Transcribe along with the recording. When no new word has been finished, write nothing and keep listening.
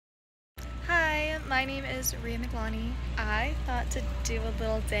my name is Rhea McLawney. I thought to do a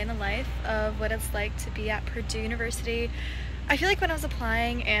little day in the life of what it's like to be at Purdue University. I feel like when I was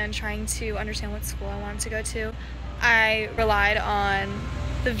applying and trying to understand what school I wanted to go to, I relied on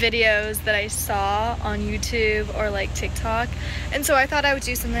the videos that I saw on YouTube or like TikTok, and so I thought I would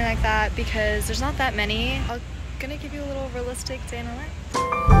do something like that because there's not that many. I'm gonna give you a little realistic day in the life.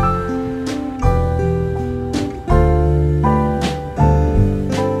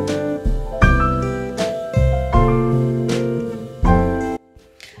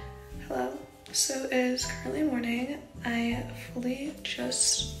 So it is currently morning. I fully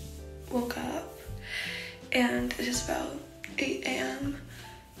just woke up and it is about 8 a.m.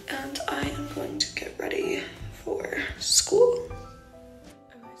 and I am going to get ready for school.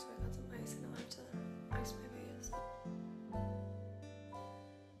 Okay, so I got some ice and I'll have to ice my face.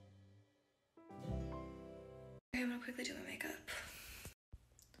 Okay, I'm gonna quickly do my makeup.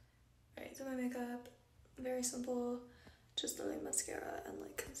 Alright, so my makeup, very simple, just literally mascara and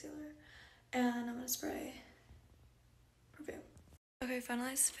like concealer. And I'm gonna spray perfume. Okay,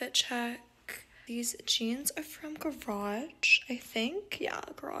 finalized fit check. These jeans are from Garage, I think. Yeah,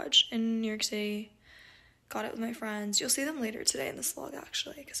 Garage in New York City. Got it with my friends. You'll see them later today in this vlog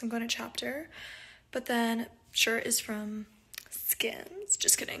actually, because I'm going to Chapter. But then shirt is from Skims.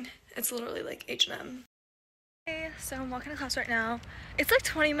 Just kidding. It's literally like H&M. Okay, so I'm walking to class right now. It's like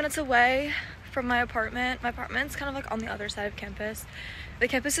 20 minutes away from my apartment. My apartment's kind of like on the other side of campus. The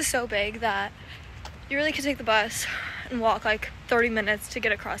campus is so big that you really could take the bus and walk like 30 minutes to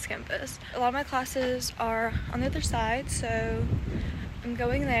get across campus. A lot of my classes are on the other side, so I'm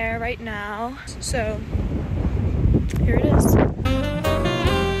going there right now. So here it is.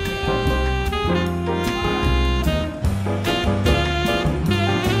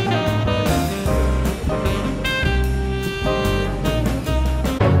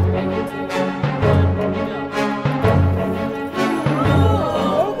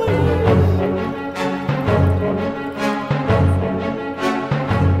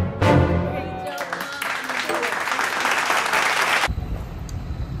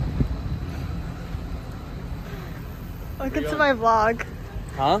 Welcome to my vlog.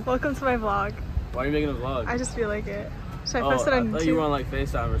 Huh? Welcome to my vlog. Why are you making a vlog? I just feel like it. Should I post it on YouTube? I thought you were on like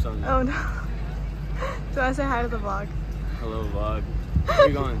FaceTime or something. Oh no. Do I say hi to the vlog? Hello vlog. Where are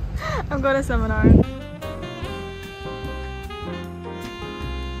you going? I'm going to seminar.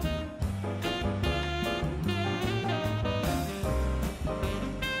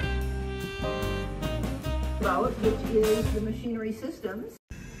 Which is the machinery systems.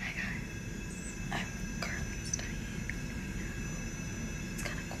 Hi guys, I'm currently studying right now. It's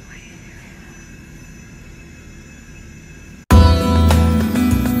kind of quiet here.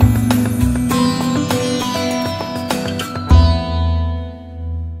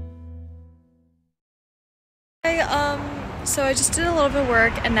 So I just did a little bit of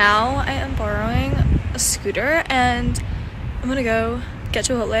work and now I am borrowing a scooter and I'm gonna go get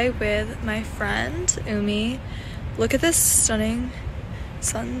Chipotle with my friend Umi. Look at this stunning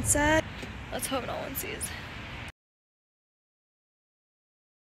sunset. Let's hope no one sees.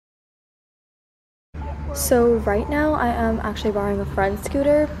 So right now I am actually borrowing a friend's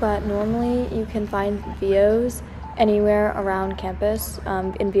scooter, but normally you can find Vios anywhere around campus,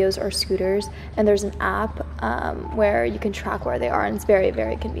 in Vios or scooters, and there's an app where you can track where they are, and it's very,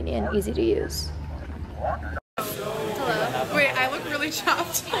 very convenient and easy to use. Hello. Wait, I look really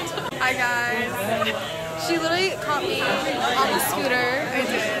chopped. Hi guys. She literally caught me on the scooter. I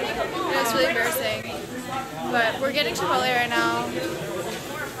did. It was really embarrassing. But we're getting Chipotle right now.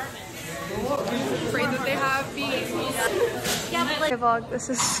 Afraid that they have beef. Yeah, but like. Okay, vlog, this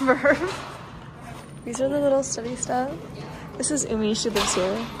is Verb. These are the little study stuff. This is Umi, she lives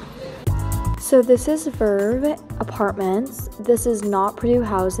here. So this is Verb Apartments. This is not Purdue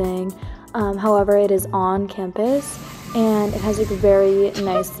housing. However, it is on campus and it has a very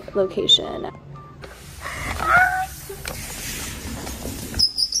nice location.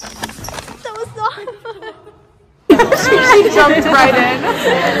 That was not she jumped right in.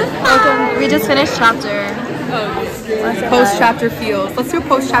 Welcome. We just finished chapter. Post-chapter feels. Let's do a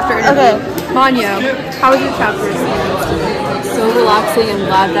post-chapter interview. Okay. Manya, how was your chapter? So relaxing and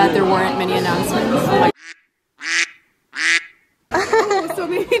glad that there weren't many announcements. So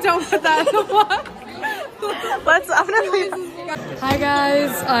maybe don't put that in the vlog. I'm gonna leave. Hi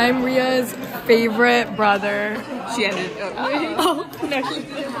guys, I'm Rhea's favorite brother. She ended. Oh no.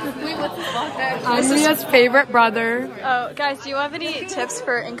 I'm Rhea's favorite brother. Oh, guys, do you have any tips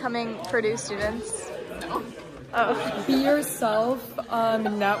for incoming Purdue students? No. Oh. Be yourself,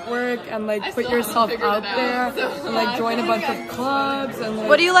 network, and like put yourself out there, and like join a bunch of clubs. And like,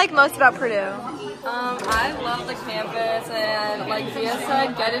 what do you like most about Purdue? I love the campus, and like Zia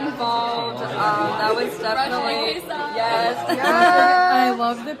said, get involved. That was definitely yes. I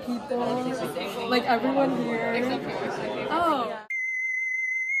love the people, like everyone here. Oh.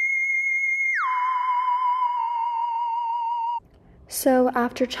 So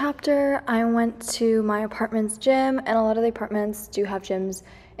after chapter, I went to my apartment's gym, and a lot of the apartments do have gyms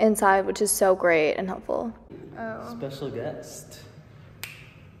inside, which is so great and helpful. Oh. Special guest.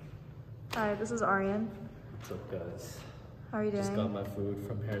 Hi, this is Arian. What's up, guys? How are you doing? Just got my food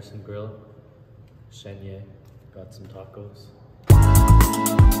from Harrison Grill. Shenye. Got some tacos.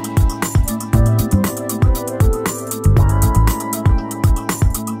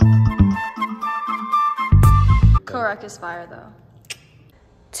 Correct is fire though.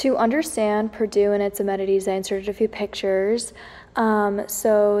 To understand Purdue and its amenities, I inserted a few pictures.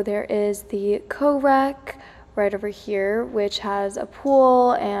 So there is the co-rec right over here, which has a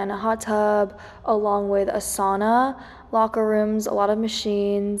pool and a hot tub, along with a sauna, locker rooms, a lot of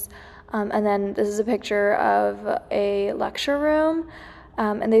machines. And then this is a picture of a lecture room.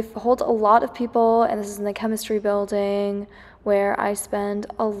 And they hold a lot of people, and this is in the chemistry building where I spend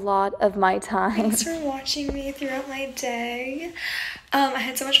a lot of my time. Thanks for watching me throughout my day. I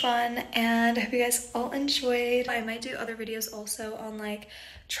had so much fun, and I hope you guys all enjoyed. I might do other videos also on like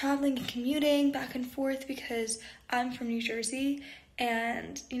traveling and commuting back and forth, because I'm from New Jersey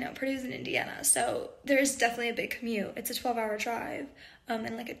and you know Purdue's in Indiana, so there's definitely a big commute. It's a 12-hour drive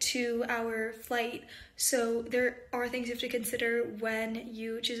and like a 2-hour flight, so there are things you have to consider when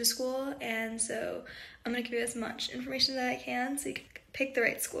you choose a school, and so I'm gonna give you as much information that I can so you can pick the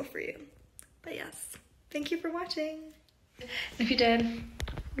right school for you. But yes, thank you for watching. If you did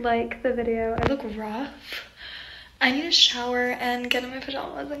like the video, I look rough. I need a shower and get in my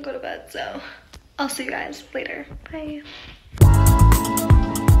pajamas and go to bed, so I'll see you guys later. Bye.